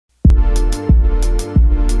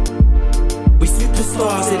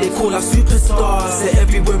superstars, yeah, they call us superstars. So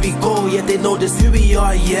everywhere we go, yeah, they know this who we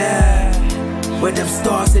are, yeah. With them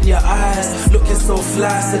stars in your eyes, looking so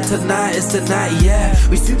fly, so tonight is the night, yeah.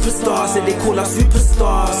 We superstars, and they call us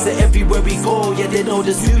superstars. So everywhere we go, yeah, they know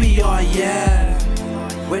this who we are, yeah.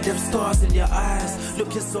 With them stars in your eyes,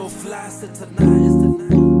 looking so fly, so tonight is the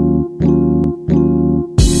night.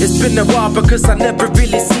 It's been a while because I never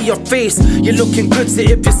really see your face. You're looking good, so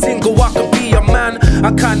if you're single, I can be your man.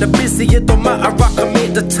 I'm kinda busy, it don't matter, I can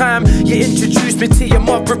make the time. You introduced me to your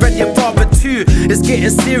mother and your father too. It's getting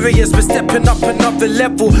serious, we're stepping up another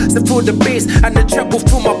level. So feel the bass and the treble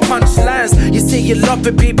through my punchlines. You say you love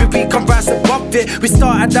it, baby, we can rise above it. We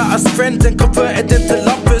started out as friends and converted into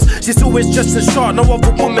lovers. She's always dressing sharp, no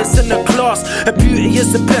other woman's in the class. Her beauty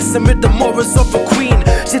is a blessing with the morals of a queen.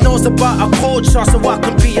 She knows about our culture, so I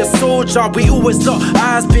can be a soldier. We always lock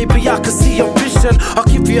eyes, baby, I can see your vision. I'll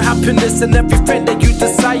give you happiness and everything that you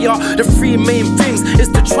desire. The three main things is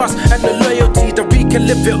the trust and the loyalty. That we can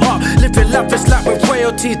live it up, live it lavish like with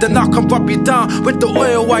royalty. Then I can rub you down with the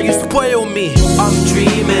oil while you spoil me. I'm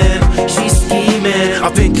dreaming, she's scheming. I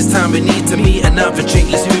think it's time we need to meet and have a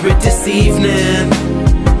drink. Let's do it this evening.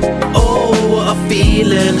 Oh, what a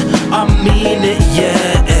feeling, I mean it,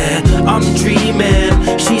 yeah. I'm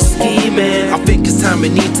dreaming, she's scheming. I think it's time we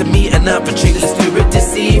need to meet and have a drink. Let's do it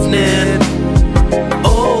this evening.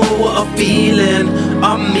 Oh, what a feeling,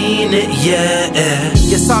 I mean it, yeah.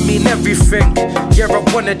 Yes, I mean everything. Yeah,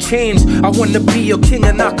 I wanna change. I wanna be your king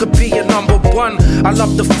and I could be your number one. I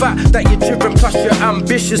love the fact that you're driven plus you're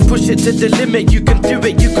ambitious. Push it to the limit, you can do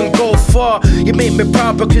it, you can go far. You make me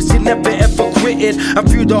proud because you never ever quitted. And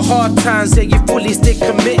through the hard times, yeah, you fully stay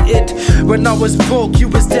committed. When I was broke, you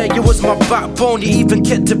was there, you was my backbone. You even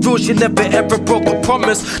kept the rules, you never ever broke a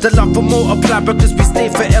promise. The love will multiply because we stay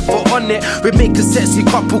forever on it. We make a sexy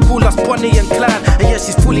couple, call us Bonnie and Clyde. And yeah,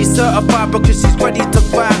 she's fully certified because she's ready to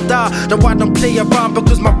find out. No, I don't play around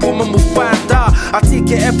because my woman will find out. I take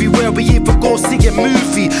it everywhere, we even go see a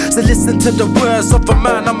movie. So listen to the words of a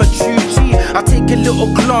man, I'm a true G. I take a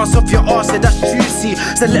little glance of your arse, yeah, that's juicy.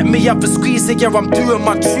 So let me have a squeeze, yeah, I'm doing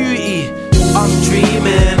my duty. I'm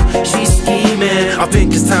dreaming, she's scheming. I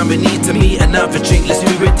think it's time we need to meet and have a drink. Let's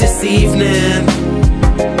do it this evening.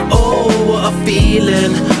 Oh, what a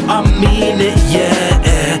feeling, I mean it, yeah.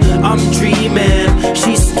 I'm dreaming,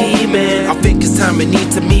 she's scheming. I think it's time we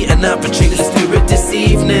need to meet and have a drink. Let's do it this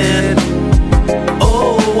evening.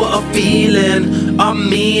 Oh, what a feeling, I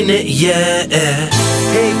mean it, yeah.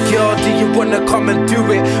 Hey girl, do you wanna come and do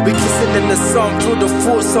it? We kissing in the sun, feel the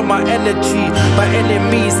force of my energy. By any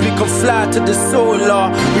means, we can fly to the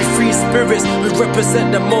solar. We free spirits, we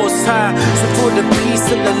represent the most high. So for the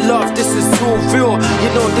peace and the love, this is so real. You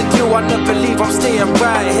know the deal, I never leave, I'm staying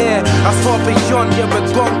right here. I far beyond, yeah,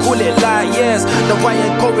 we're gone, call it like yes. No, I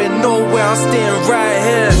ain't going nowhere, I'm staying right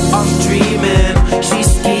here. I'm dreaming,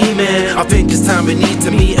 she's scheming. I think it's time we need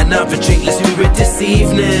to meet and have a drink. Let's do it this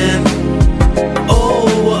evening. Oh,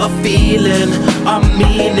 what a feeling, I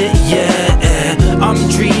mean it, yeah. I'm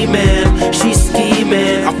dreaming, she's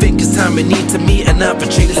scheming. I think it's time we need to meet and have a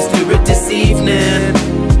drink. Let's do it this evening.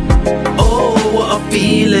 Oh, what a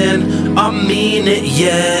feeling, I mean it,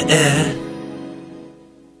 yeah.